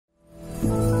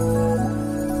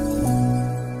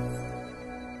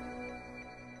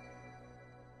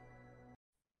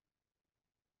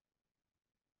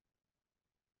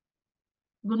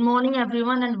Good morning,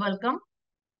 everyone, and welcome.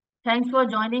 Thanks for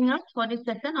joining us for this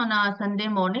session on our Sunday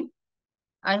morning.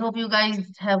 I hope you guys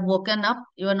have woken up.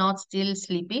 You are not still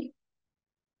sleepy.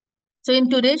 So, in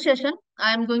today's session,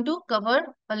 I am going to cover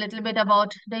a little bit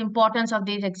about the importance of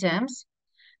these exams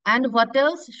and what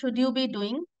else should you be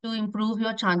doing to improve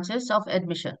your chances of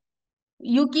admission.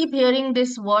 You keep hearing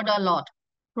this word a lot,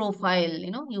 profile.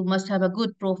 You must have a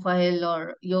good profile,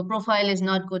 or your profile is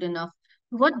not good enough.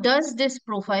 What does this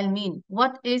profile mean?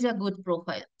 What is a good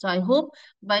profile? So I hope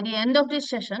by the end of this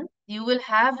session you will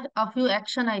have a few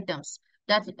action items,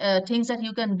 that things that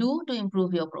you can do to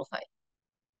improve your profile.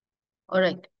 All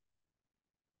right.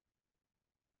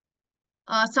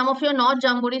 Some of you are not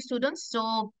Jamboree students,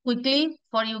 so quickly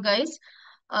for you guys,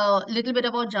 a little bit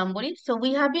about Jamboree. So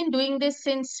we have been doing this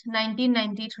since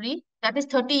 1993. That is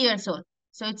 30 years old.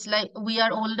 So it's like we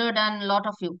are older than a lot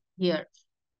of you here.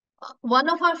 One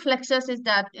of our flexes is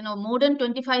that more than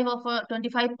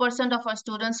 25% of our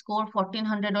students score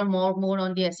 1400 or more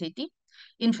on the SAT.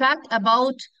 In fact,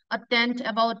 about a tenth,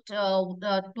 about 12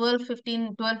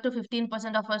 to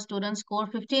 15% of our students score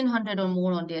 1500 or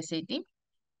more on the SAT.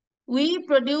 We have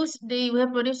produced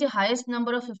the highest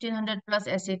number of 1500 plus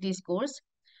SAT scores,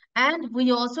 and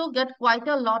we also get quite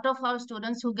a lot of our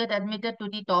students who get admitted to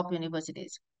the top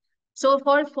universities. So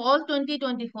for fall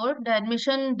 2024, the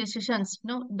admission decisions,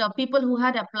 the people who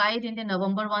had applied in the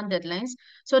November 1 deadlines,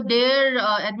 so their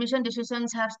admission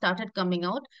decisions have started coming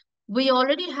out. We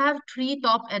already have three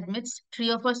top admits. Three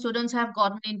of our students have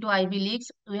gotten into Ivy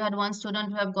Leagues. We had one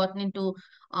student who have gotten into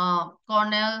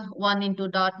Cornell, one into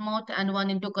Dartmouth, and one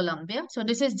into Columbia. So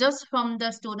this is just from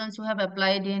the students who have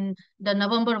applied in the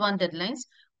November 1 deadlines.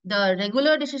 The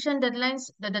regular decision deadlines,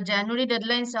 the January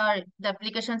deadlines, are the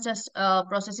applications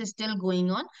process is still going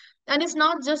on. And it's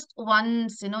not just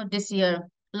once, this year.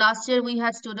 Last year we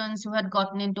had students who had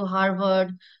gotten into Harvard,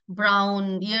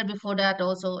 Brown, year before that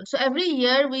also. So every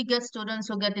year we get students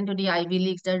who get into the Ivy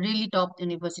Leagues, the really top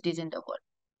universities in the world.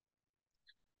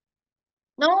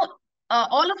 Now,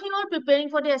 all of you are preparing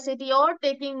for the SAT or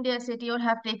taking the SAT or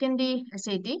have taken the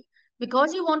SAT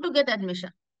because you want to get admission.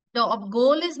 The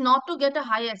goal is not to get a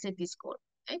high SAT score,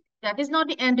 right? That is not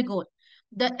the end goal.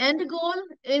 The end goal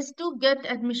is to get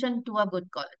admission to a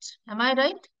good college. Am I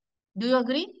right? Do you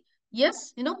agree?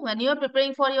 Yes, when you are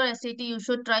preparing for your SAT, you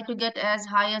should try to get as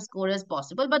high a score as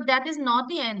possible, but that is not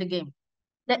the end game.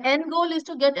 The end goal is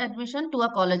to get admission to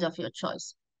a college of your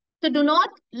choice. So do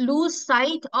not lose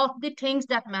sight of the things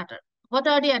that matter. What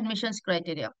are the admissions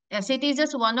criteria? SAT is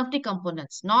just one of the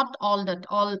components, not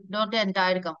not the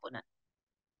entire component.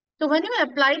 So when you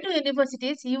apply to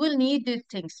universities, you will need these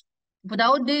things.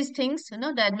 Without these things,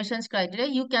 the admissions criteria,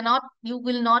 you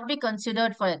will not be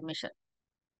considered for admission.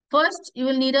 First, you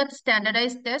will need a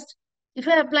standardized test. If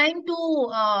you're applying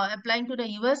to the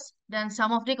US, then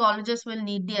some of the colleges will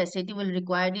need the SAT, will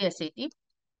require the SAT.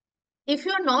 If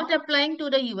you're not applying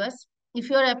to the US, if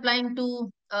you're applying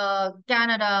to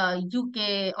Canada,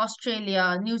 UK,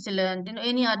 Australia, New Zealand,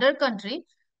 any other country,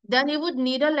 then you would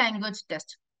need a language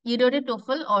test, either the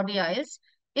TOEFL or the IELTS,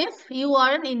 if you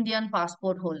are an Indian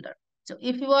passport holder. So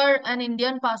if you are an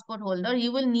Indian passport holder,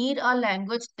 you will need a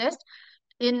language test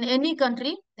in any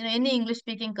country, in any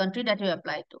English-speaking country that you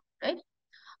apply to, right?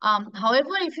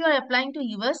 However, if you are applying to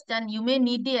US, then you may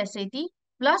need the SAT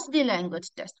plus the language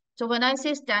test. So when I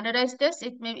say standardized test,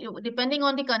 it may, depending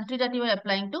on the country that you are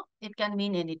applying to, it can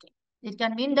mean anything. It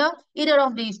can mean either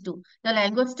of these two, the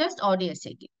language test or the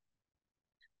SAT.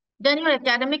 Then your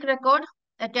academic record.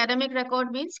 Academic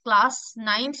record means class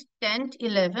 9th, 10th,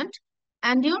 11th,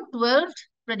 and your 12th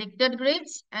predicted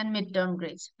grades and midterm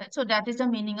grades. Right? So that is the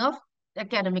meaning of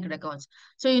academic records.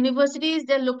 So universities,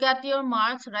 they look at your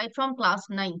marks right from class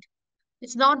 9th.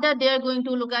 It's not that they are going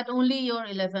to look at only your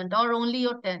 11th or only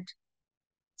your 10th.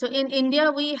 So in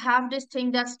India, we have this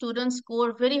thing that students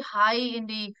score very high in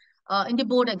the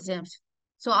board exams.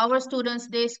 So our students,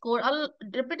 they score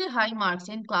pretty high marks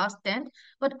in class 10th,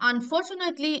 but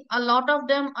unfortunately, a lot of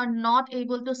them are not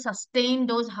able to sustain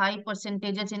those high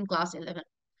percentages in class 11.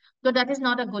 So that is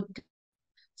not a good thing.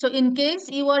 So in case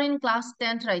you are in class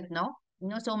 10th right now,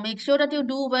 so make sure that you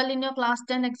do well in your class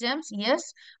 10 exams,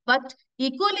 yes, but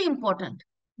equally important,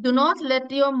 do not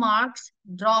let your marks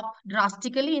drop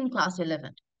drastically in class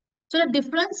 11. So the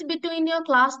difference between your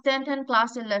class 10th and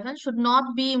class 11 should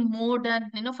not be more than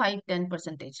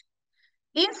 5-10%.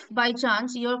 If by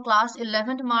chance your class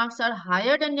 11th marks are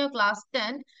higher than your class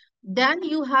 10th, then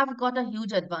you have got a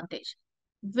huge advantage.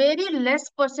 Very less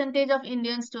percentage of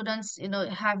Indian students,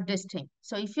 have this thing.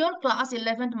 So if your class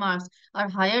 11th marks are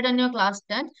higher than your class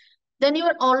 10th, then you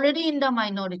are already in the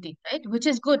minority, right? Which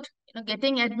is good.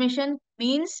 Getting admission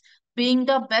means being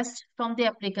the best from the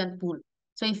applicant pool.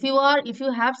 So if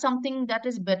you have something that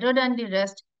is better than the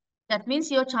rest, that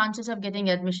means your chances of getting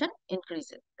admission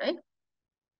increases, right?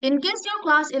 In case your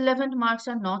class 11th marks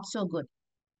are not so good,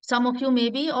 some of you may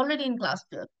be already in class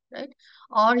 12, right?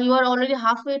 Or you are already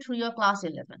halfway through your class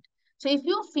 11th. So if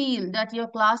you feel that your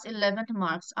class 11th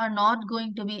marks are not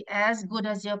going to be as good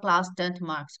as your class 10th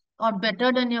marks or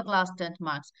better than your class 10th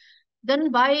marks,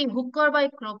 then by hook or by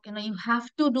crook, you have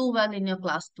to do well in your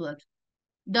class 12.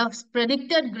 The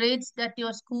predicted grades that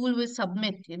your school will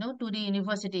submit, to the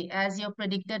university as your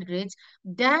predicted grades,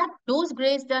 that those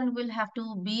grades then will have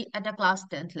to be at a class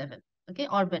 10th level, okay,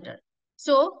 or better.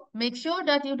 So make sure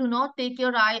that you do not take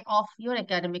your eye off your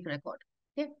academic record.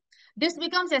 Okay. This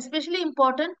becomes especially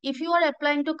important if you are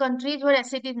applying to countries where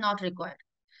SAT is not required.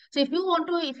 So if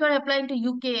you're applying to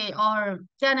UK or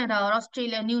Canada or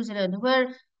Australia, New Zealand, or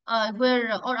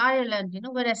Ireland,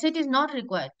 where SAT is not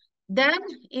required, then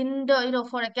in the,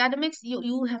 for academics,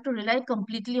 you have to rely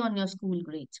completely on your school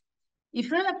grades. If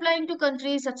you're applying to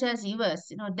countries such as US,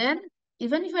 then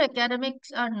even if your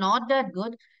academics are not that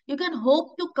good, you can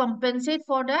hope to compensate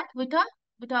for that with a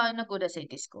good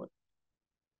SAT score.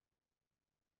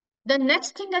 The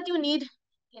next thing that you need,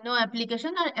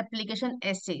 application or application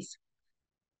essays.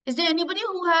 Is there anybody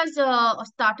who has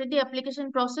started the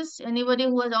application process? Anybody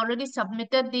who has already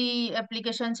submitted the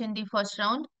applications in the first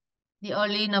round, the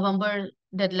early November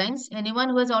deadlines? Anyone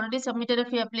who has already submitted a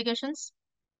few applications?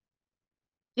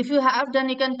 If you have, then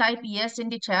you can type yes in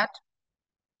the chat.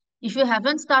 If you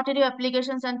haven't started your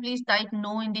applications, then please type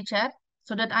no in the chat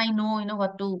so that I know,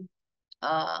 what to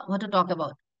talk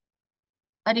about.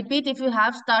 I repeat, if you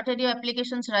have started your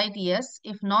applications, write yes.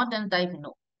 If not, then type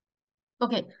no.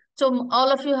 Okay, so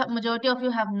all of you, majority of you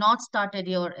have not started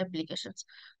your applications.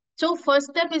 So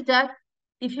first step is that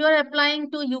if you are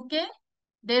applying to UK,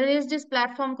 there is this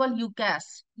platform called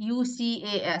UCAS,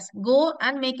 UCAS. Go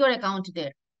and make your account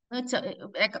there.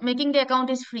 Making the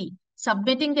account is free.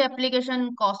 Submitting the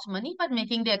application costs money, but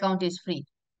making the account is free.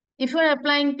 If you're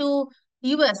applying to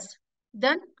US,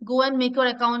 then go and make your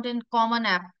account in Common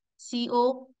App,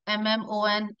 COMMONAPP,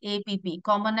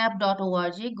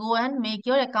 commonapp.org. Go and make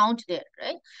your account there,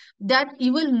 right? That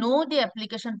you will know the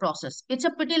application process. It's a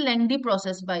pretty lengthy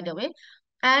process, by the way.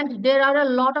 And there are a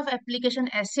lot of application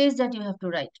essays that you have to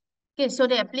write. Okay, so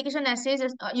the application essays,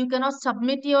 you cannot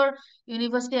submit your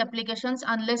university applications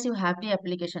unless you have the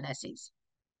application essays.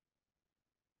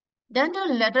 Then there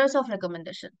are letters of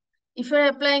recommendation. If you're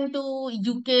applying to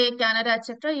UK, Canada,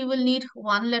 etc., you will need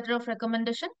one letter of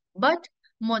recommendation, but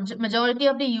majority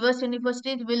of the US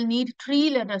universities will need three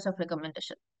letters of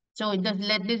recommendation. So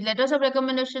these letters of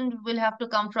recommendation will have to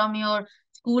come from your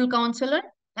school counselor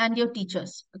and your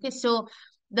teachers. Okay, so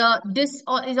this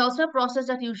is also a process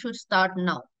that you should start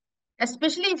now,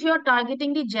 especially if you are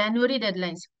targeting the January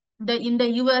deadlines. In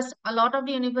the US, a lot of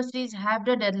the universities have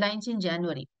their deadlines in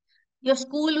January. Your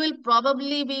school will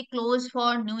probably be closed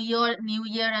for New Year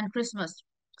and Christmas.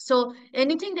 So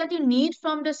anything that you need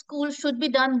from the school should be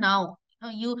done now.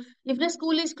 If the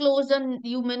school is closed, then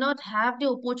you may not have the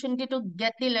opportunity to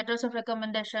get the letters of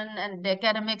recommendation and the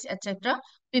academics, etc.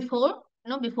 before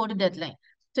the deadline.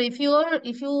 So if you are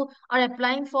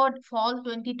applying for fall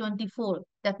 2024,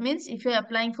 that means if you're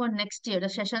applying for next year, the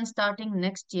session starting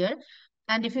next year,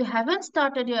 and if you haven't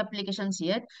started your applications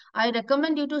yet, I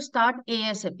recommend you to start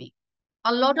ASAP.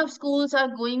 A lot of schools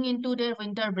are going into their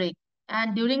winter break,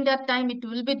 and during that time it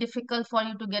will be difficult for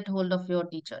you to get hold of your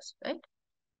teachers, right?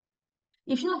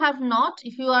 If you have not,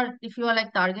 if you are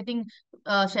like targeting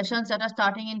sessions that are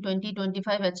starting in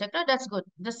 2025, etc., that's good.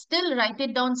 Just still write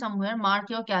it down somewhere, mark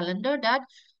your calendar that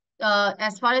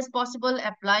as far as possible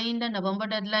apply in the November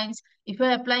deadlines. If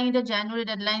you're applying in the January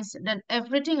deadlines, then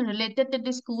everything related to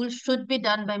the school should be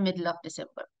done by middle of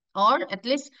December, or at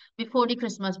least before the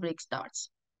Christmas break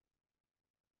starts.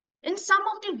 In some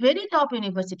of the very top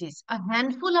universities, a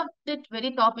handful of the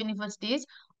very top universities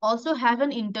also have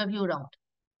an interview round.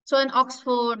 So in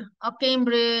Oxford,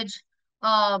 Cambridge,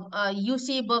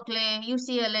 UC Berkeley,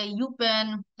 UCLA,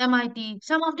 UPenn, MIT,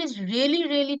 some of these really,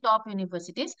 really top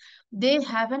universities, they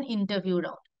have an interview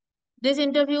round. These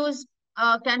interviews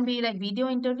can be like video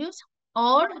interviews,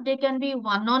 or they can be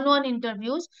one-on-one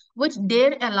interviews with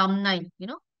their alumni.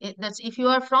 That's if you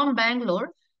are from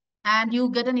Bangalore and you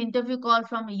get an interview call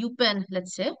from UPenn,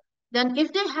 let's say, then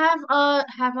if they have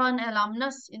an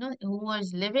alumnus, who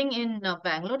is living in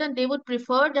Bangalore, then they would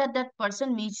prefer that that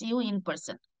person meets you in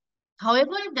person.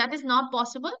 However, if that is not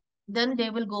possible, then they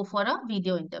will go for a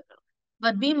video interview.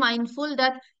 But be mindful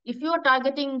that if you are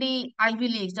targeting the Ivy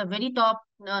Leagues, the very top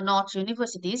notch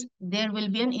universities, there will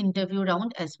be an interview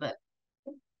round as well.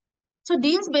 So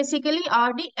these basically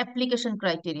are the application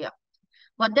criteria.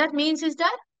 What that means is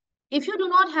that if you do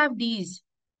not have these,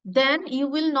 then you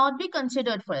will not be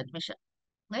considered for admission,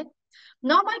 right?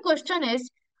 Now my question is,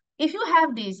 if you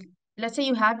have these, let's say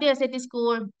you have the SAT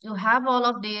score, you have all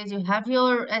of these, you have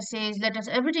your essays, letters,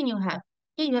 everything you have.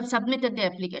 Okay, you have submitted the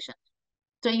application.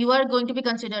 So you are going to be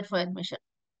considered for admission.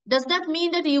 Does that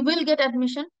mean that you will get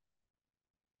admission?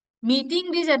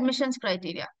 Meeting these admissions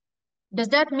criteria. Does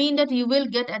that mean that you will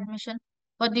get admission?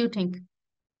 What do you think?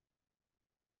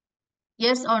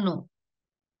 Yes or no?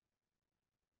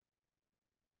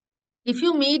 If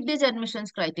you meet these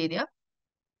admissions criteria,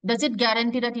 does it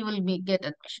guarantee that you will get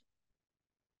admission?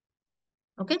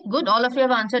 Okay, good. All of you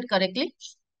have answered correctly.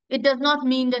 It does not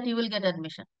mean that you will get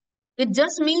admission. It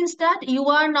just means that you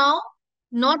are now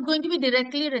not going to be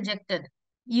directly rejected.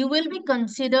 You will be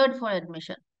considered for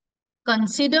admission.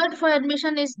 Considered for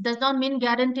admission is does not mean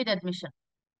guaranteed admission.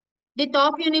 The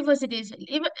top universities,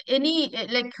 even any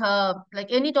like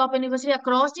any top university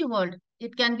across the world,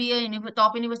 it can be a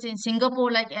top university in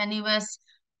Singapore like NUS,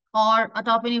 or a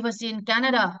top university in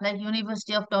Canada like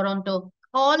University of Toronto.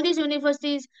 All these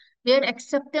universities, their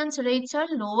acceptance rates are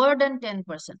lower than 10%.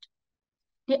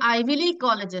 The Ivy League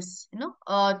colleges,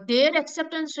 their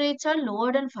acceptance rates are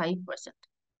lower than 5%.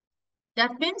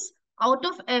 That means out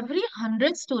of every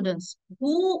 100 students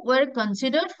who were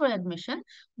considered for admission,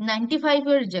 95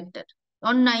 were rejected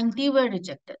or 90 were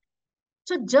rejected.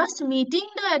 So just meeting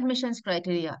the admissions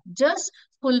criteria, just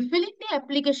fulfilling the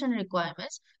application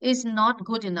requirements is not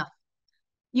good enough.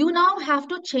 You now have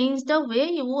to change the way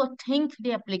you think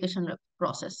the application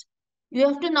process. You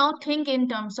have to now think in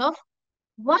terms of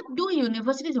what do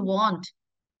universities want?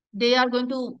 They are going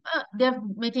to, they're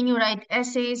making you write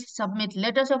essays, submit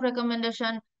letters of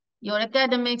recommendation, your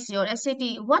academics, your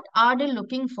SAT. What are they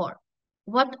looking for?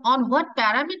 On what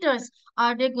parameters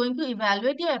are they going to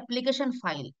evaluate your application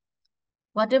file?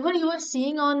 Whatever you are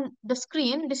seeing on the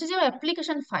screen, this is your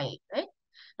application file, right?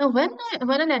 Now, when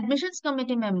an admissions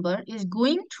committee member is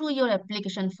going through your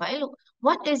application file,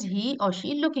 what is he or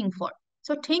she looking for?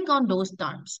 So think on those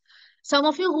terms. Some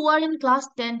of you who are in class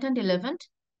 10th and 11th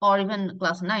or even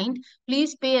class 9th,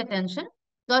 please pay attention,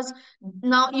 because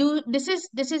now this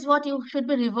is what you should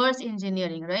be reverse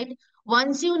engineering, right?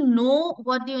 Once you know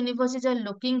what the universities are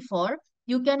looking for,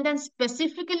 you can then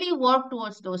specifically work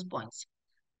towards those points.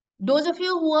 Those of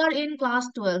you who are in class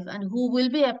 12 and who will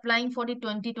be applying for the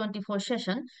 2024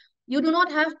 session, you do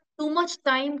not have too much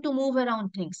time to move around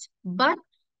things. But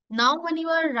now when you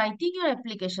are writing your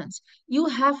applications, you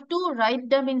have to write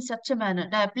them in such a manner,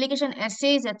 the application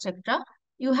essays, etc.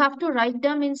 You have to write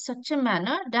them in such a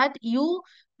manner that you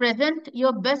present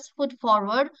your best foot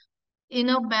forward in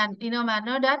a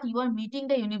manner that you are meeting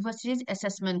the university's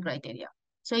assessment criteria.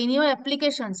 So in your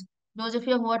applications, those of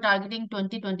you who are targeting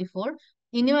 2024,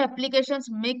 in your applications,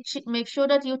 make sure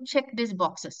that you check these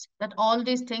boxes, that all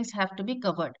these things have to be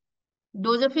covered.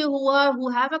 Those of you who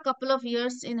have a couple of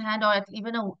years in hand, or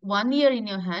even a 1 year in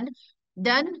your hand,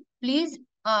 then please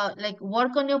like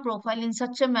work on your profile in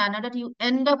such a manner that you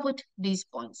end up with these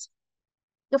points.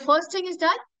 The first thing is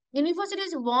that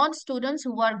universities want students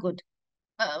who are good,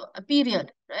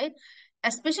 period, right?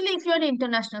 Especially if you're an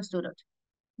international student.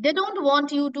 They don't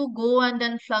want you to go and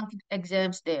then flunk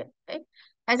exams there, right?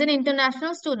 As an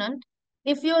international student,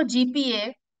 if your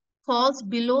GPA falls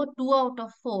below 2 out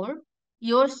of 4,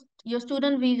 your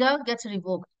student visa gets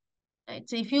revoked, right?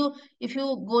 So if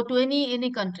you go to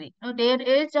any country, there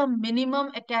is a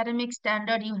minimum academic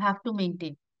standard you have to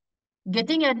maintain.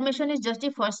 Getting admission is just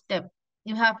the first step.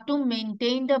 You have to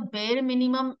maintain the bare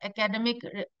minimum academic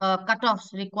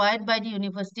cutoffs required by the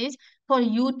universities for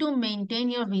you to maintain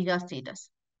your visa status.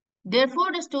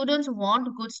 Therefore, the students want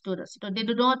good students. So they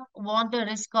do not want the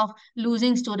risk of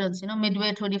losing students,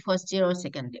 midway through the first year or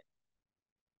second year.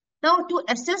 Now, to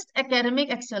assess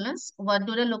academic excellence, what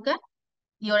do they look at?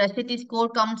 Your SAT score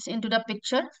comes into the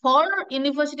picture for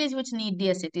universities which need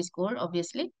the SAT score,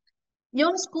 obviously.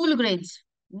 Your school grades,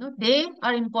 they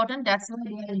are important. That's why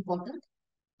they are important.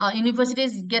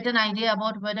 Universities get an idea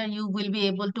about whether you will be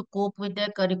able to cope with their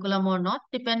curriculum or not,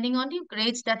 depending on the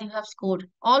grades that you have scored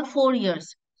all 4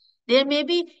 years. There may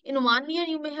be in 1 year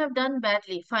you may have done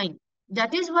badly, fine.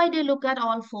 That is why they look at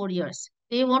all 4 years.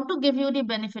 They want to give you the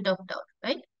benefit of doubt,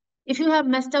 right? If you have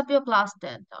messed up your class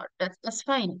 10, or that's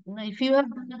fine. If you have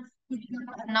if you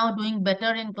are now doing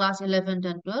better in class 11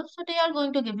 and 12, so they are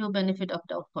going to give you benefit of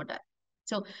doubt for that.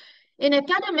 So in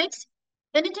academics,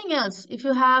 anything else, if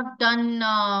you have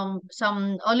done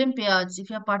some Olympiads, if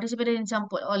you have participated in some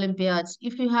Olympiads,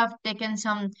 if you have taken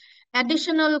some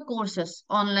additional courses,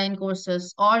 online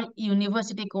courses or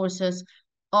university courses,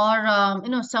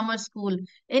 or summer school,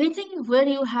 anything where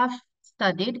you have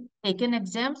studied, taken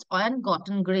exams, and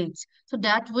gotten grades. So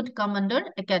that would come under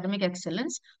academic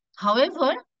excellence.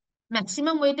 However,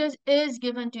 maximum weightage is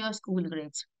given to your school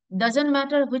grades. Doesn't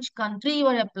matter which country you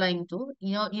are applying to,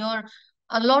 your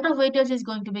a lot of weightage is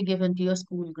going to be given to your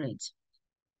school grades.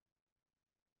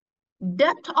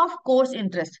 Depth of course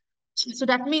interest. So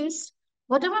that means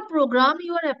whatever program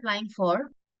you are applying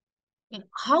for,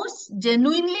 how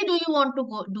genuinely do you want to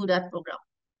go do that program?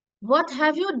 What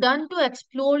have you done to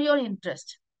explore your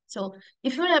interest? So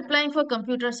if you're applying for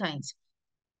computer science,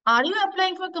 are you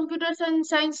applying for computer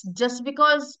science just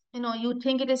because you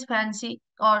think it is fancy,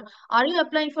 or are you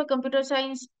applying for computer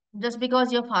science just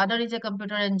because your father is a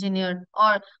computer engineer,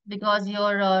 or because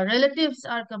your relatives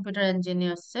are computer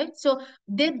engineers, right? So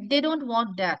they don't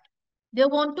want that. They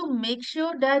want to make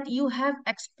sure that you have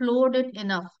explored it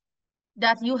enough,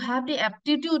 that you have the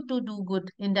aptitude to do good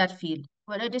in that field,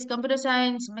 whether it is computer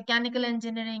science, mechanical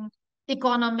engineering,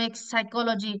 economics,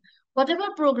 psychology, whatever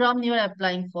program you are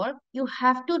applying for, you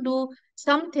have to do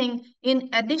something in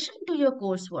addition to your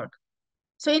coursework.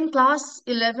 So in class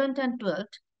 11th and 12th,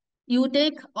 you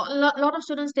take lot of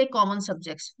students take common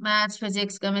subjects, maths,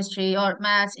 physics, chemistry, or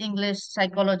maths, English,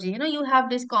 psychology. You have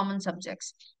these common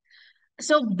subjects.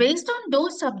 So based on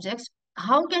those subjects,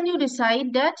 how can you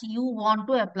decide that you want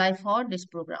to apply for this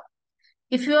program?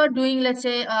 If you are doing, let's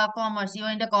say, commerce, you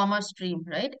are in the commerce stream,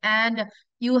 right? And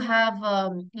you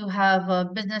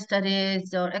have business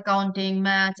studies or accounting,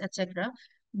 maths, etc.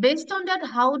 Based on that,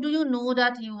 how do you know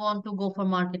that you want to go for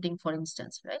marketing, for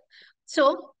instance, right?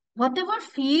 So whatever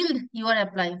field you are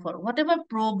applying for, whatever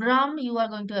program you are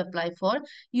going to apply for,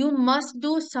 you must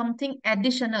do something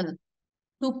additional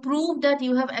to prove that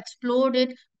you have explored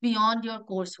it beyond your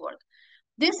coursework.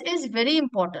 This is very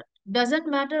important. Doesn't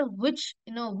matter which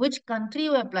country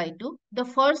you apply to. The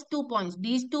first 2 points,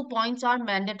 these 2 points are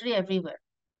mandatory everywhere.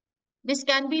 This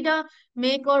can be the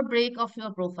make or break of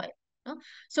your profile.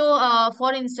 So,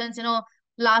 for instance,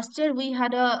 last year we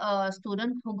had a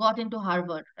student who got into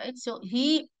Harvard, right? So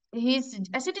his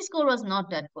SAT score was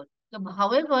not that good.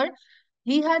 However,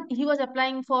 he was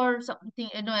applying for something,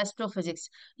 astrophysics.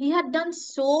 He had done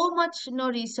so much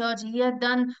research. He had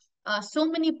done so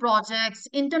many projects,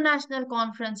 international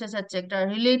conferences, etc.,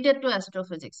 related to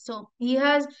astrophysics. So he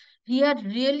had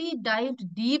really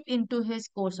dived deep into his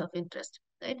course of interest,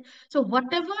 right? So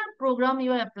whatever program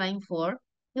you are applying for,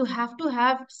 you have to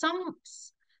have some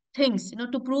things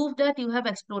to prove that you have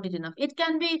explored it enough. It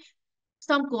can be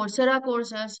some Coursera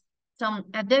courses, some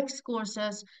edX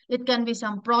courses. It can be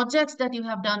some projects that you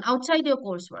have done outside your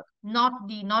coursework, not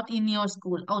in your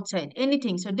school, outside,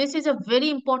 anything. So this is a very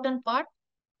important part.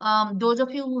 Those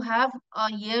of you who have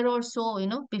a year or so,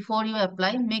 before you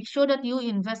apply, make sure that you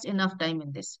invest enough time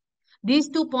in this. These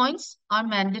 2 points are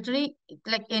mandatory,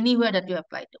 like anywhere that you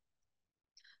apply to.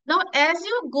 Now, as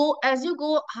you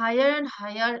go higher and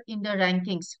higher in the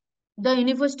rankings, the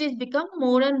universities become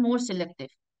more and more selective.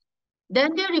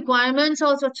 Then their requirements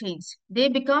also change. They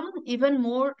become even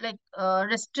more like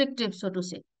restrictive, so to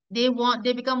say. They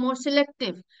become more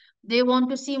selective. They want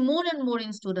to see more and more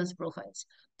in students' profiles.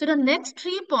 So the next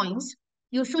 3 points,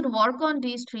 you should work on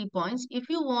these 3 points if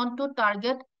you want to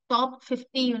target top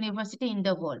 50 university in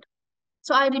the world.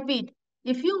 So I repeat,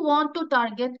 if you want to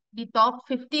target the top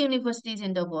 50 universities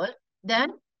in the world,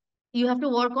 then you have to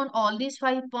work on all these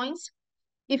 5 points.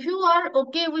 If you are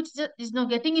okay with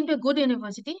getting into a good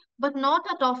university, but not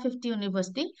a top 50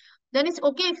 university, then it's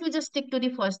okay if you just stick to the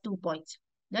first 2 points,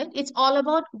 right? It's all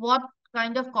about what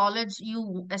kind of college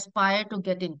you aspire to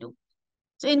get into.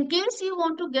 So in case you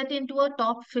want to get into a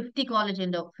top 50 college in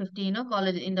the 50,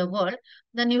 college in the world,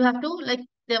 then you have to like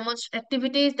demonstrate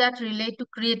activities that relate to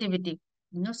creativity.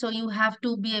 So you have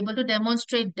to be able to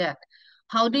demonstrate that.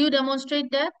 How do you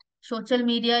demonstrate that? Social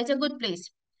media is a good place.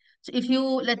 So if you,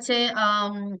 let's say,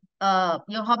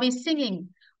 your hobby is singing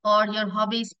or your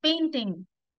hobby is painting,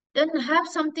 then have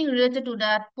something related to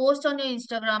that, post on your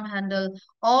Instagram handle,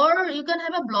 or you can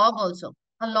have a blog also.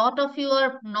 A lot of you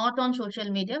are not on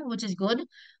social media, which is good.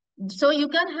 So you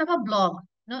can have a blog,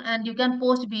 and you can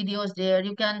post videos there.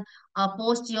 You can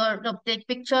post take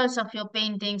pictures of your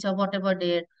paintings or whatever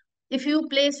there. If you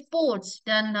play sports,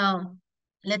 then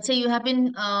let's say you have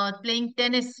been playing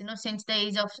tennis, since the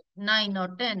age of 9 or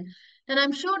 10, then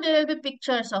I'm sure there will be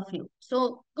pictures of you.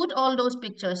 So put all those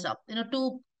pictures up,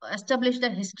 to establish the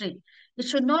history. It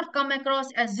should not come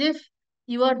across as if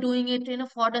you are doing it,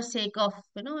 for the sake of,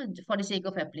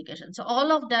 application. So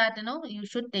all of that, you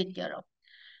should take care of.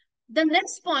 The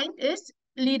next point is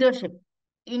leadership.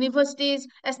 universities,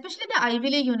 especially the Ivy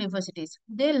League universities,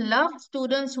 they love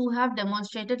students who have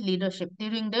demonstrated leadership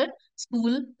during their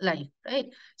school life, right?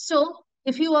 So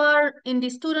if you are in the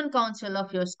student council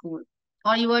of your school,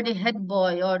 or you are the head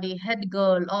boy or the head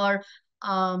girl, or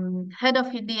head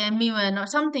of the MUN or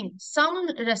something,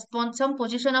 some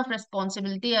position of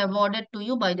responsibility awarded to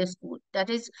you by the school. That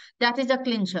is a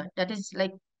clincher. That is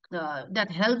like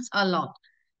that helps a lot.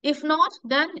 If not,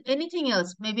 then anything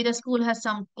else. Maybe the school has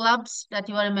some clubs that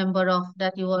you are a member of,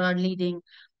 that you are leading,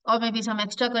 or maybe some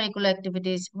extracurricular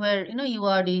activities where you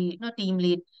are the team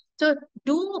lead. So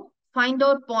do find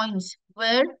out points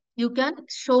where you can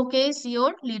showcase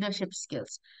your leadership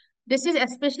skills. This is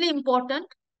especially important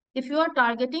if you are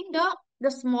targeting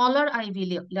the smaller Ivy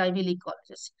League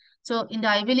colleges. So in the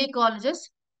Ivy League colleges,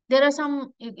 there are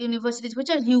some universities which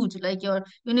are huge, like your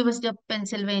University of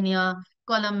Pennsylvania,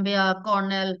 Columbia,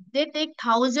 Cornell. They take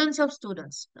thousands of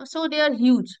students. So they are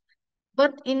huge.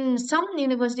 But in some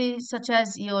universities, such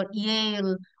as your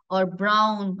Yale or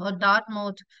Brown or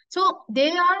Dartmouth, so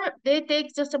they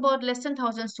take just about less than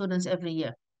 1,000 students every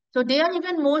year. So they are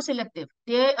even more selective.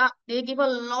 They give a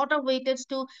lot of weightage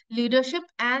to leadership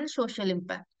and social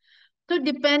impact. So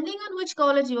depending on which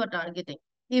college you are targeting,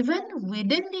 even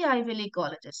within the Ivy League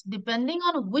colleges, depending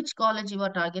on which college you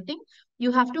are targeting,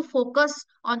 you have to focus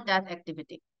on that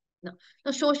activity. Now,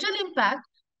 the social impact,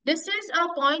 this is a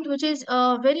point which is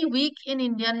very weak in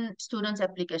Indian students'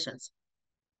 applications.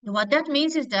 What that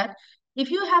means is that if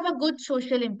you have a good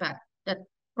social impact, that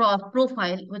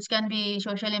profile, which can be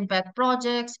social impact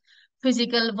projects,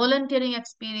 physical volunteering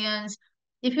experience,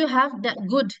 if you have that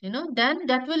good, then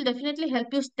that will definitely help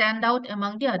you stand out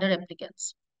among the other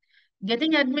applicants.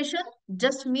 Getting admission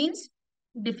just means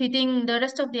defeating the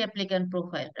rest of the applicant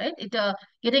profile, right?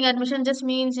 Getting admission just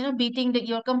means beating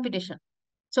your competition.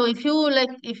 So if you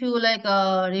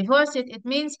reverse it, it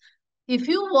means if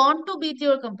you want to beat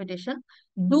your competition,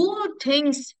 do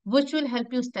things which will help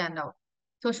you stand out.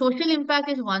 So social impact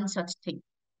is one such thing.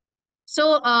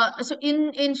 So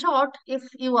in short, if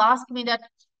you ask me that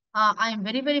I am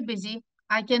very very busy,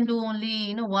 I can do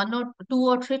only one or two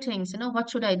or three things.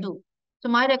 What should I do? So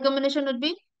my recommendation would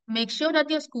be make sure that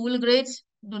your school grades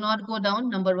do not go down.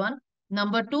 Number one.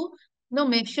 Number two,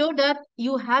 make sure that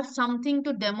you have something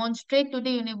to demonstrate to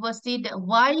the university that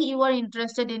why you are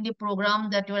interested in the program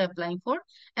that you are applying for.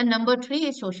 And number three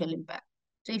is social impact.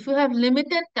 So if you have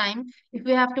limited time, if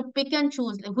you have to pick and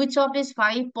choose like, which of these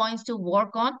 5 points to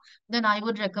work on, then I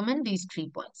would recommend these 3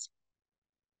 points.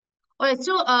 All right,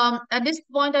 so at this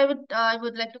point, I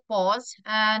would like to pause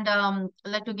and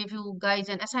like to give you guys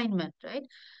an assignment, right?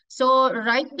 So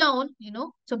write down,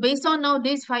 so based on now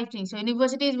these 5 things, so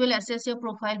universities will assess your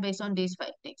profile based on these 5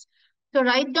 things. So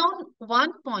write down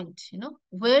one point,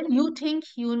 where you think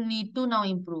you need to now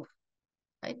improve,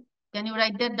 right? Can you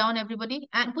write that down, everybody,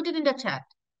 and put it in the chat?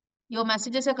 Your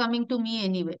messages are coming to me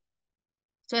anyway.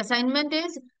 So assignment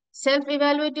is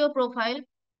self-evaluate your profile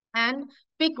and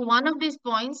pick one of these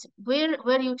points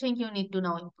where you think you need to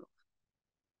now improve.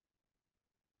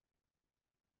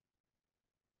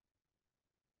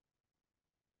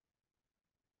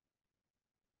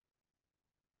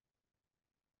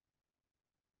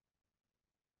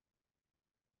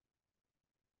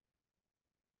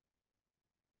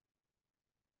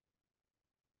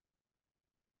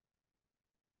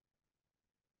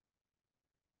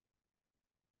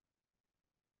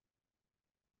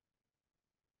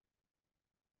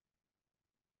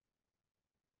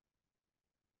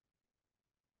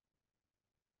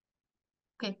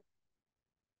 Okay.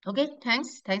 Okay.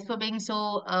 Thanks for being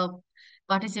so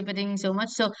participating so much.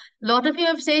 So a lot of you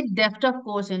have said depth of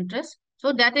course interest.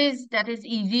 So that is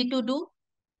easy to do.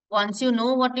 Once you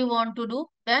know what you want to do,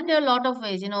 then there are a lot of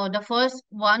ways. The first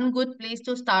one good place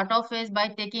to start off is by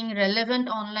taking relevant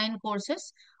online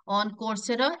courses on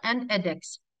Coursera and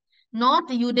edX. Not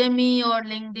Udemy or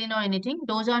LinkedIn or anything.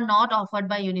 Those are not offered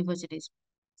by universities.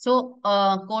 So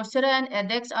Coursera and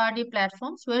edX are the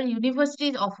platforms where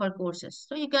universities offer courses.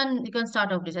 So you can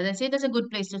start off this. As I say, that's a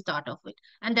good place to start off with.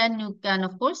 And then you can,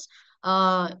 of course,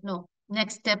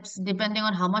 next steps depending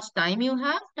on how much time you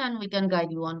have, then we can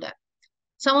guide you on that.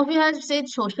 Some of you have said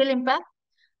social impact.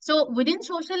 So within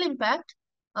social impact,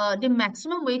 the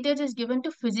maximum weightage is given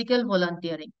to physical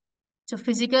volunteering. So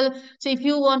if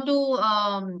you want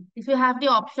to, if you have the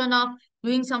option of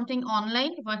doing something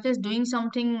online versus doing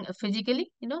something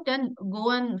physically, then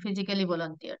go and physically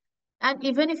volunteer. And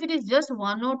even if it is just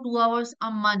 1 or 2 hours a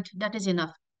month, that is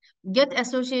enough. get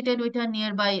associated with a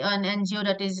nearby an NGO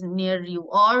that is near you,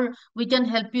 or we can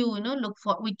help you, look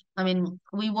for, I mean,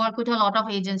 we work with a lot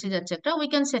of agencies, etc. We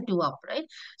can set you up, right?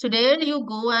 So there you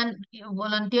go and you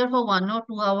volunteer for 1 or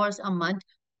 2 hours a month,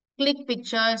 click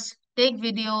pictures, take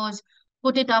videos,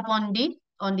 put it up on your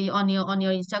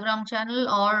Instagram channel,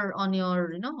 or on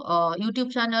your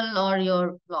YouTube channel or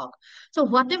your blog. So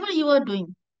whatever you are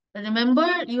doing, remember,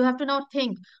 you have to now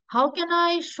think, how can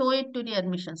I show it to the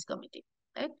admissions committee,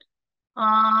 right?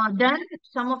 Then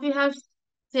some of you have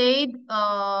said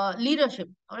leadership.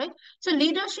 All right. So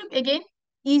leadership again,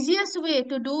 easiest way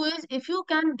to do is if you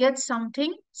can get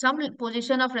something, some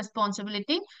position of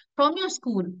responsibility from your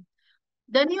school,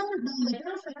 then you the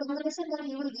letter of recommendation that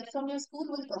you will get from your school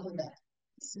will cover that.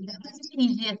 So that is the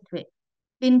easiest way.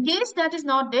 In case that is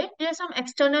not there, there are some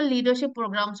external leadership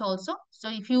programs also. So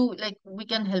if you like, we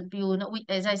can help you. We,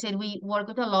 as I said, we work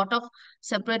with a lot of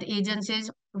separate agencies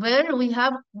where we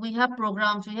have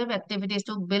programs, we have activities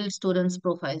to build students'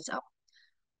 profiles up.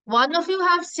 One of you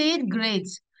have said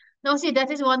grades. Now, see, that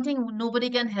is one thing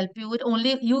nobody can help you with,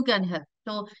 only you can help.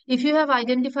 So, if you have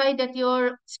identified that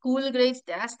your school grades,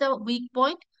 that's the weak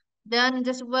point, then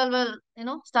just,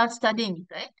 start studying,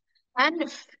 right?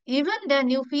 And even then,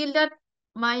 you feel that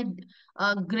my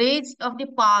grades of the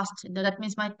past, that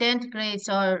means my 10th grades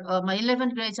or my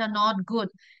 11th grades are not good.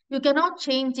 You cannot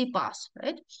change the past,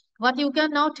 right? What you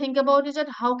can now think about is that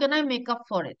how can I make up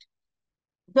for it?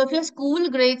 So if your school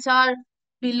grades are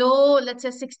below, let's say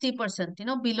 60%,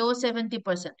 below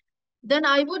 70%, then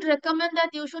I would recommend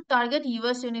that you should target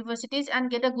US universities and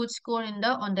get a good score in the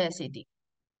on the SAT.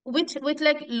 Which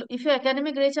like if your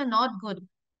academic grades are not good,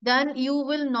 then you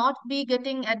will not be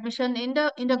getting admission in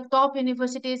the top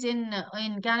universities in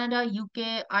Canada,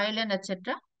 UK, Ireland,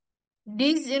 etc.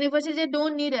 These universities, they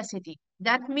don't need SAT.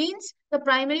 That means the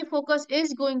primary focus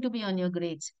is going to be on your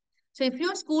grades. So if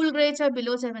your school grades are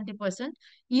below 70%,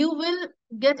 you will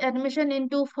get admission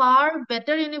into far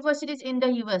better universities in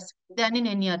the US than in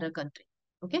any other country.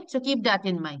 Okay, so keep that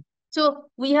in mind. So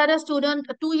we had a student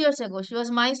 2 years ago. She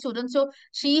was my student. So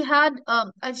she had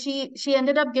she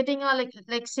ended up getting a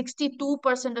like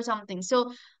 62% or something.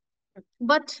 So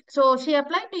but so she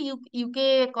applied to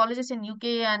UK colleges in UK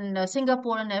and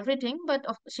Singapore and everything, but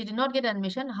she did not get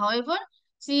admission. However,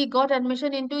 she got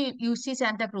admission into UC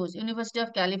Santa Cruz, University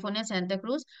of California, Santa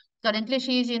Cruz. Currently,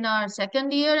 she is in her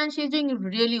second year and she's doing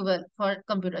really well for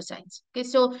computer science. Okay,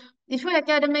 so if your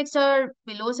academics are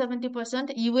below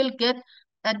 70%, you will get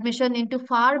admission into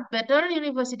far better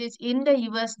universities in the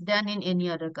US than in any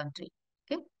other country.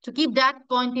 Okay, so keep that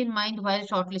point in mind while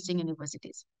shortlisting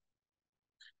universities.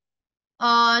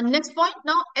 Next point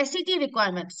now, SAT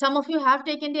requirement. Some of you have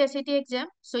taken the SAT exam,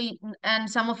 and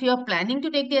some of you are planning to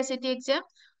take the SAT exam.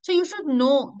 So you should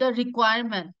know the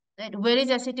requirement, right? Where is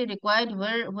SAT required,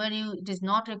 where it is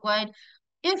not required.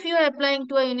 If you are applying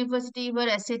to a university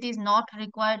where SAT is not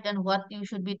required, then what you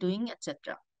should be doing,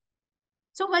 etc.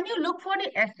 So when you look for the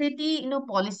SAT,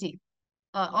 policy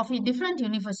of the different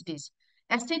universities,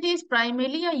 SAT is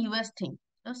primarily a US thing.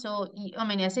 I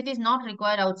mean, SAT is not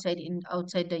required outside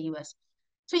the US.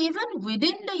 So even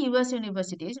within the US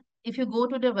universities, if you go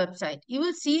to the website, you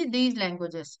will see these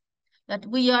languages that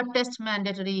we are test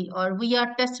mandatory, or we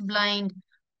are test blind,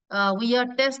 we are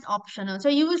test optional. So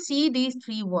you will see these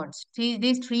three words,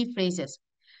 these three phrases,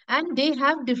 and they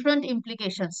have different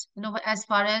implications. As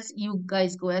far as you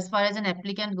guys go, as far as an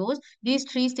applicant goes, these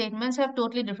three statements have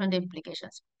totally different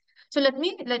implications. So let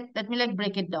me like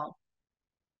break it down.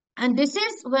 And this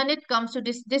is when it comes to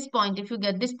this point, if you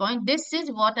get this point, this is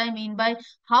what I mean by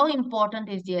how important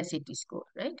is the SAT score,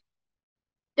 right?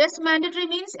 Test mandatory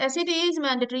means SAT is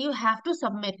mandatory. You have to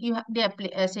submit. You have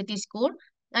the SAT score,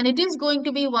 and it is going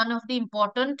to be one of the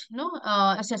important,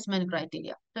 assessment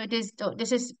criteria. So it is. So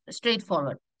this is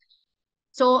straightforward.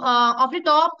 So of the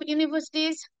top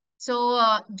universities, so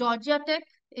Georgia Tech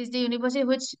is the university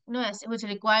which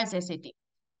requires SAT.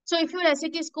 So if your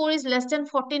SAT score is less than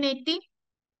 1480,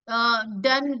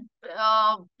 then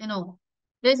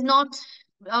there's not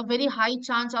a very high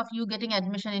chance of you getting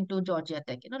admission into Georgia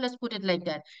Tech. Let's put it like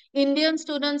that. Indian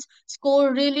students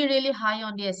score really, really high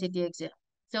on the SAT exam.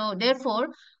 So therefore,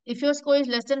 if your score is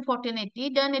less than 1480,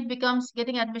 then it becomes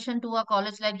getting admission to a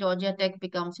college like Georgia Tech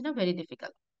becomes very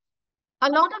difficult. A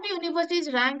lot of the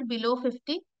universities ranked below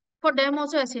 50. For them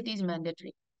also SAT is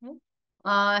mandatory. Hmm.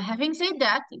 Having said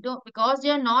that, because they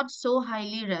are not so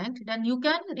highly ranked, then you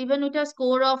can, even with a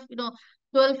score of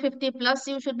 1250 plus,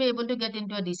 you should be able to get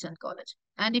into a decent college.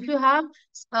 And if you have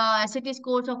SAT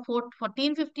scores of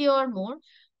 1450 or more,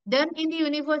 then in the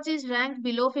universities ranked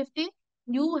below 50,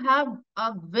 you have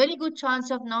a very good chance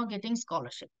of now getting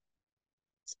scholarship.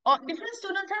 Different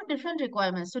students have different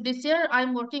requirements. So this year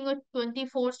I'm working with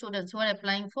 24 students who are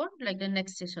applying for like the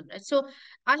next session, right? So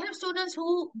I have students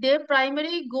who their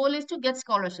primary goal is to get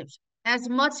scholarships, as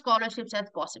much scholarships as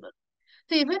possible.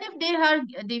 So even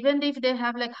if they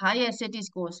have like high SAT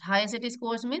scores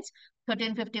means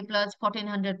 1350 plus,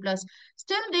 1400 plus,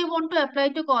 still they want to apply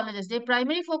to colleges. Their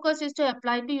primary focus is to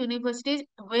apply to universities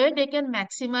where they can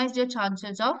maximize their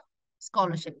chances of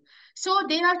scholarship. So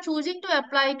they are choosing to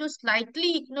apply to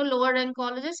slightly lower rank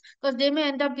colleges because they may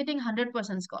end up getting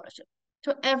 100% scholarship.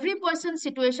 So every person's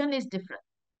situation is different.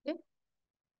 Okay?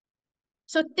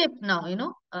 So tip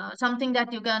now, something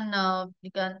that you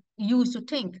can use to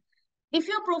think. If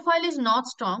your profile is not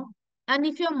strong and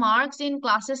if your marks in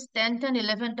classes 10th and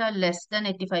 11th are less than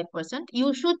 85%,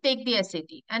 you should take the SAT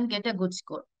and get a good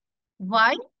score.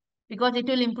 Why? Because it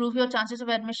will improve your chances of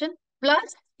admission.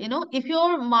 Plus, if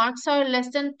your marks are less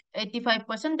than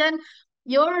 85%, then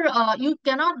you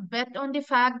cannot bet on the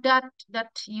fact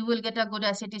that you will get a good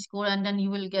SAT score and then you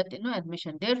will get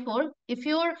admission. Therefore, if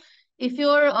your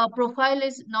profile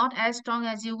is not as strong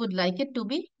as you would like it to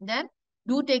be, then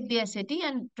do take the SAT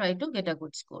and try to get a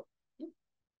good score.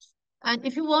 And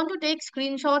if you want to take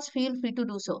screenshots, feel free to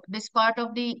do so. This part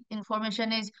of the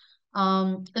information is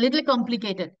a little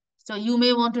complicated. So you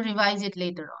may want to revise it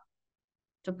later on.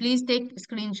 So please take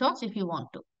screenshots if you want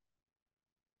to.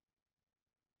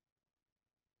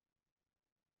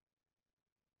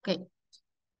 Okay.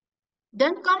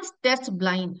 Then comes test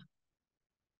blind.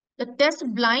 The test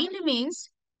blind means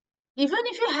even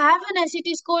if you have an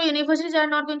SAT score, universities are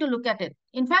not going to look at it.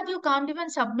 In fact, you can't even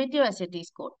submit your SAT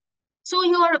score. So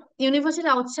your university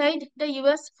outside the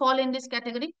US fall in this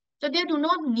category. So they do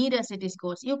not need SAT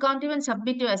scores. You can't even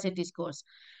submit your SAT scores.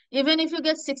 Even if you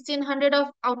get 1600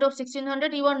 out of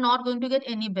 1600, you are not going to get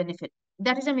any benefit.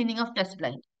 That is the meaning of test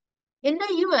blind. In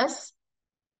the US,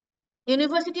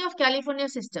 University of California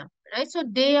system, right? So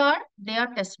they are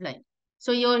test blind.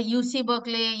 So your UC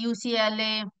Berkeley,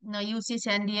 UCLA, UC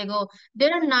San Diego,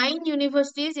 there are 9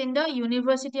 universities in the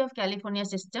University of California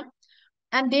system,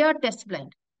 and they are test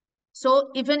blind. So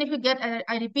even if you get,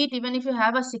 I repeat, even if you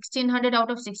have a 1600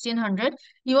 out of 1600,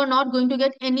 you are not going to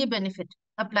get any benefit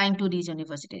applying to these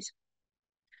universities.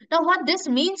 Now, what this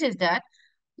means is that,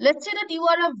 let's say that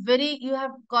you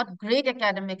have got great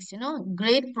academics,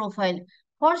 great profile.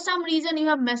 For some reason, you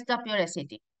have messed up your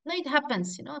SAT. No, it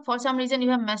happens, for some reason, you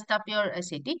have messed up your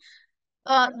SAT.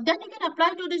 Then you can apply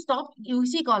to these top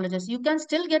UC colleges. You can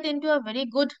still get into a very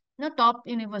good, top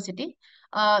university,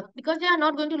 because they are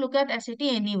not going to look at SAT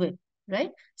anyway,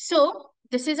 right? So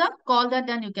this is a call that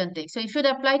then you can take. So you should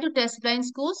apply to test blind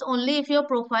schools only if your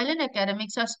profile and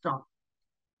academics are strong.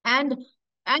 And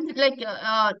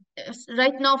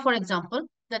right now, for example,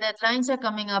 the deadlines are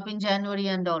coming up in January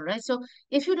and all, right? So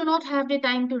if you do not have the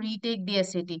time to retake the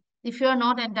SAT, if you are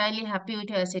not entirely happy with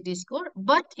your SAT score,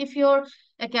 but if your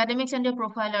academics and your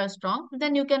profile are strong,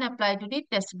 then you can apply to the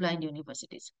test blind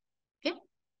universities. Okay.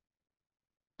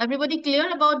 Everybody clear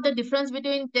about the difference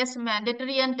between test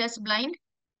mandatory and test blind?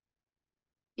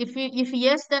 If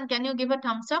yes, then can you give a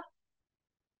thumbs up?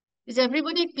 Is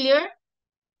everybody clear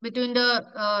between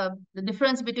the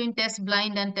difference between test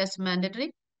blind and test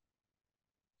mandatory?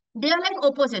 They are like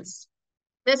opposites.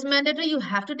 Test mandatory, you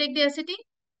have to take the SAT.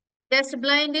 Test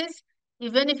blind is,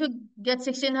 even if you get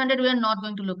 1600, we are not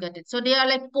going to look at it. So they are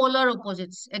like polar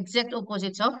opposites, exact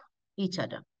opposites of each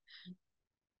other.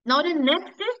 Now the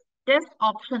next is test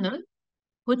optional,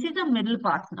 which is the middle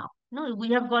part now. No, we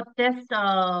have got test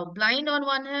blind on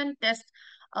one hand, test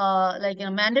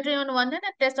mandatory on one hand,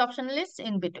 and test optional is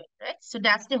in between, right? So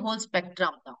that's the whole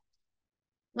spectrum now.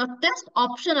 Now test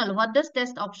optional, what does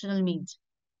test optional means?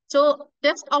 So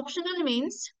test optional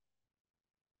means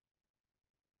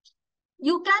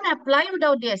you can apply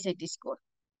without the SAT score.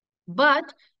 But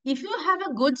if you have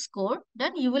a good score,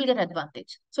 then you will get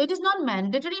advantage. So it is not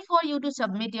mandatory for you to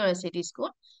submit your SAT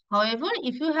score. However,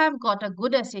 if you have got a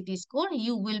good SAT score,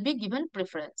 you will be given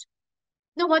preference.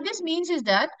 Now, what this means is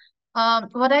that,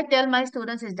 what I tell my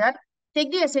students is that,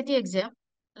 take the SAT exam,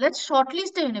 let's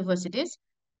shortlist the universities,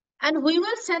 and we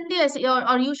will send the SAT,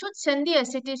 or you should send the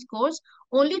SAT scores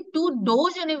only to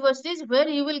those universities where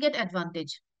you will get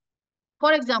advantage.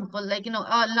 For example,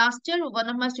 last year, one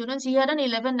of my students, he had an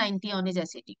 1190 on his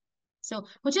SAT. So,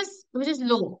 which is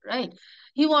low, right?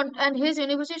 And his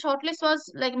university shortlist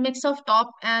was like mix of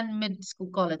top and mid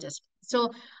school colleges. So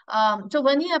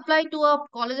when he applied to a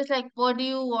colleges like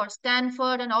Purdue or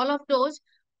Stanford and all of those,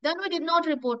 then we did not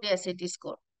report the SAT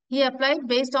score. He applied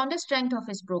based on the strength of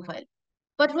his profile.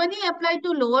 But when he applied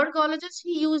to lower colleges,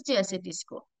 he used the SAT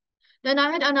score. Then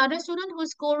I had another student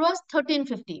whose score was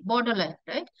 1350, borderline,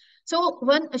 right? So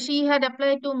when she had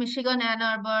applied to Michigan, Ann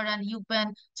Arbor, and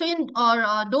UPenn, so in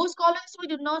or those colleges we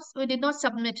did not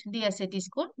submit the SAT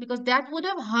score because that would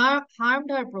have harmed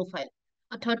her profile.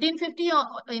 A 1350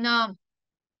 in a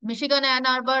Michigan, Ann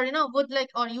Arbor, would like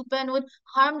or UPenn would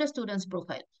harm the student's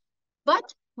profile.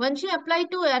 But when she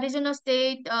applied to Arizona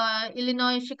State,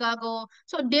 Illinois, Chicago,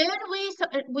 so there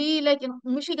we like in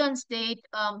Michigan State,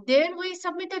 there we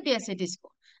submitted the SAT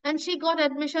score, and she got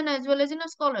admission as well as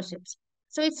scholarships.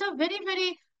 So it's a very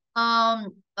very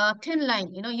thin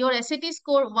line. Your SAT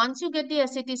score. Once you get the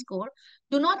SAT score,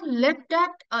 do not let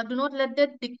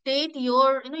that dictate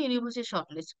your university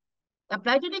shortlist.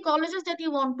 Apply to the colleges that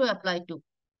you want to apply to,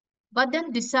 but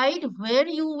then decide where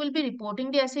you will be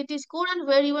reporting the SAT score and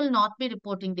where you will not be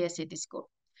reporting the SAT score.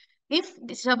 If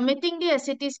submitting the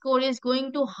SAT score is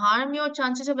going to harm your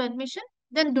chances of admission,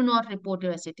 then do not report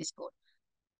your SAT score.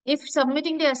 If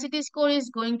submitting the SAT score is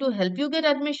going to help you get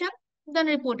admission, then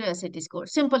report your SAT score.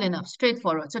 Simple enough,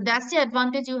 straightforward. So that's the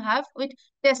advantage you have with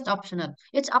test optional.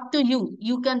 It's up to you.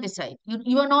 You can decide.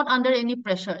 You are not under any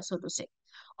pressure, so to say.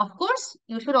 Of course,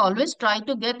 you should always try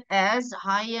to get as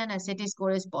high an SAT score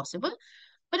as possible,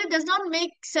 but it does not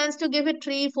make sense to give it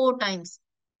 3, 4 times.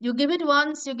 You give it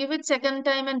once, you give it second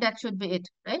time, and that should be it,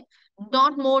 right?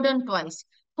 Not more than twice.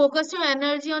 Focus your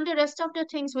energy on the rest of the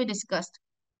things we discussed.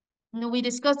 We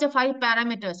discussed the 5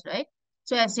 parameters, right?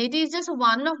 So SAT is just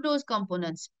one of those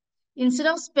components. Instead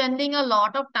of spending a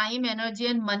lot of time, energy,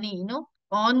 and money,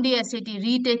 on the SAT,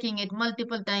 retaking it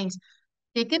multiple times,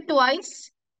 take it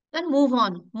twice, then move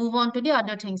on. Move on to the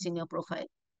other things in your profile.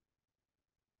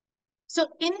 So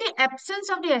in the absence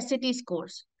of the SAT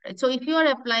scores, right? So if you are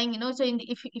applying, so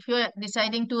if you are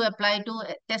deciding to apply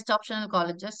to test optional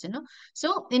colleges,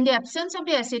 so in the absence of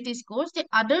the SAT scores, the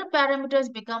other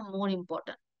parameters become more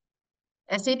important.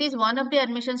 SAT is one of the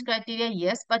admissions criteria,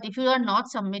 yes, but if you are not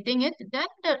submitting it, then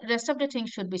the rest of the things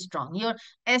should be strong. Your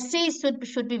essays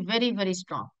should be very, very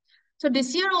strong. So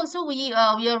this year also we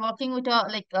are working with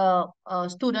a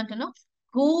student,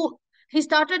 who he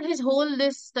started his whole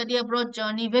this study abroad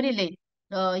journey very late.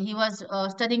 He was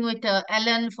studying with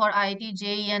Ellen for IIT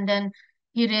JEE, and then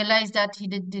he realized that he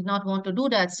did not want to do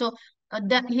that. So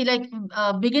that he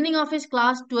beginning of his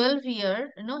class 12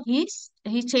 year,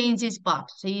 he changed his path.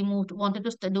 So he wanted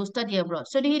to do study abroad.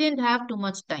 So he didn't have too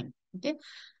much time. Okay.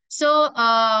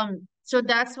 So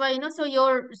that's why,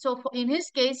 in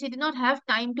his case, he did not have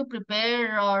time to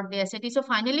prepare or the SAT. So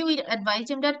finally, we advised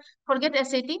him that forget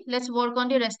SAT, let's work on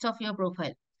the rest of your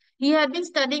profile. He had been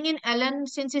studying in LN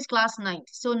since his class 9.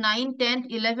 So 9, 10,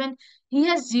 11, he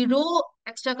has zero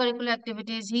extracurricular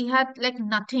activities. He had like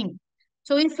nothing.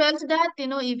 So he felt that,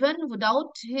 even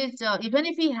without even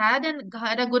if he had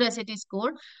a good SAT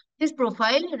score, his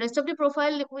profile, rest of the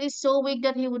profile is so weak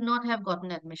that he would not have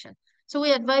gotten admission. So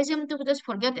we advise him to just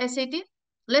forget SAT.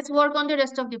 Let's work on the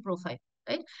rest of the profile,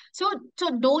 right? So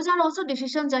those are also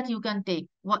decisions that you can take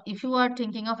if you are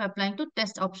thinking of applying to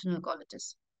test optional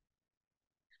colleges.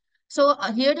 So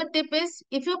here the tip is,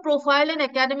 if your profile and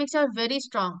academics are very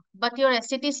strong, but your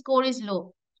SAT score is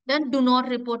low, then do not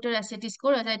report your SAT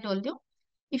score, as I told you.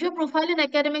 If your profile and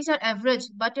academics are average,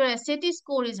 but your SAT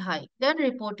score is high, then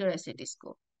report your SAT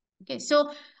score. Okay, so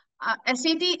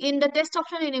SAT in the test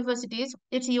optional universities,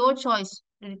 it's your choice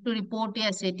to report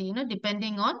the SAT,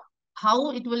 depending on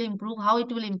how it will improve, how it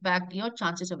will impact your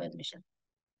chances of admission.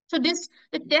 So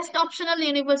the test optional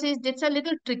universities, that's a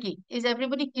little tricky. Is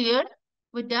everybody clear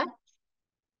with that?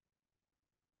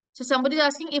 So somebody is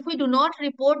asking, if we do not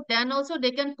report, then also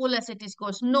they can pull SAT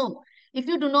scores. No, if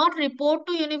you do not report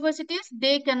to universities,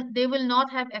 they will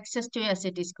not have access to your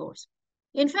SAT scores.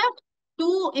 In fact,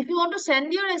 if you want to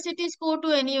send your SAT score to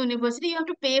any university, you have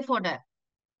to pay for that.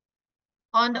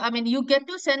 And I mean, you get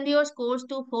to send your scores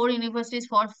to 4 universities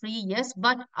for free, yes,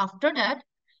 but after that,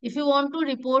 if you want to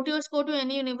report your score to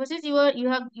any universities, you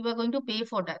are going to pay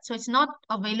for that. So it's not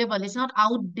available, it's not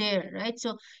out there, right?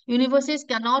 So universities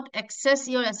cannot access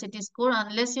your SAT score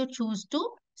unless you choose to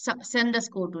send the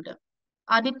score to them.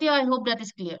 Aditya, I hope that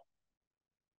is clear.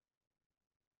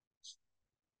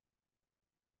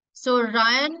 So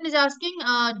Ryan is asking,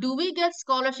 do we get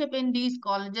scholarship in these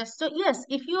colleges? So yes,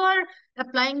 if you are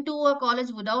applying to a college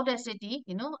without SAT,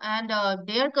 and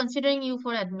they are considering you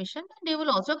for admission, they will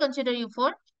also consider you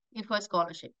for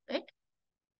scholarship, right?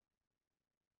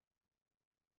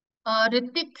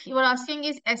 Ritik, you are asking,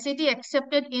 is SAT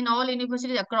accepted in all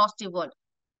universities across the world?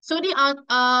 So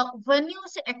when you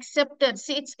say accepted,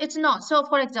 see, it's not. So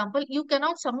for example, you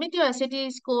cannot submit your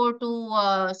SAT score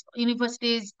to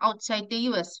universities outside the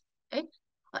US, right?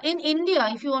 In India,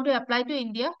 if you want to apply to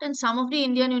India, then some of the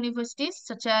Indian universities,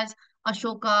 such as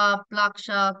Ashoka,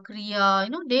 Plaksha, Kriya,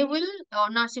 they will, or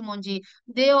Narsimonji,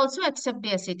 they also accept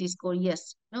the SAT score,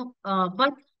 yes.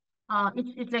 But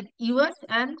it's like US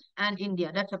and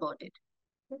India. That's about it.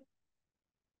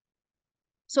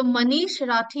 So Manish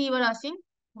Rathi, you were asking,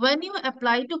 when you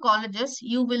apply to colleges,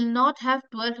 you will not have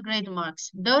 12th grade marks.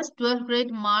 Does 12th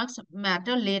grade marks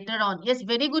matter later on? Yes,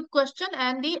 very good question.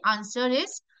 And the answer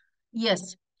is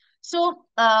yes. So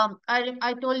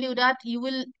I told you that you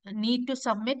will need to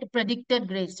submit predicted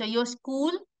grades. So your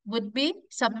school would be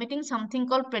submitting something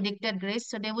called predicted grades.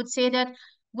 So they would say that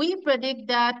we predict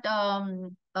that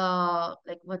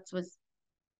like what was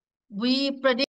we predict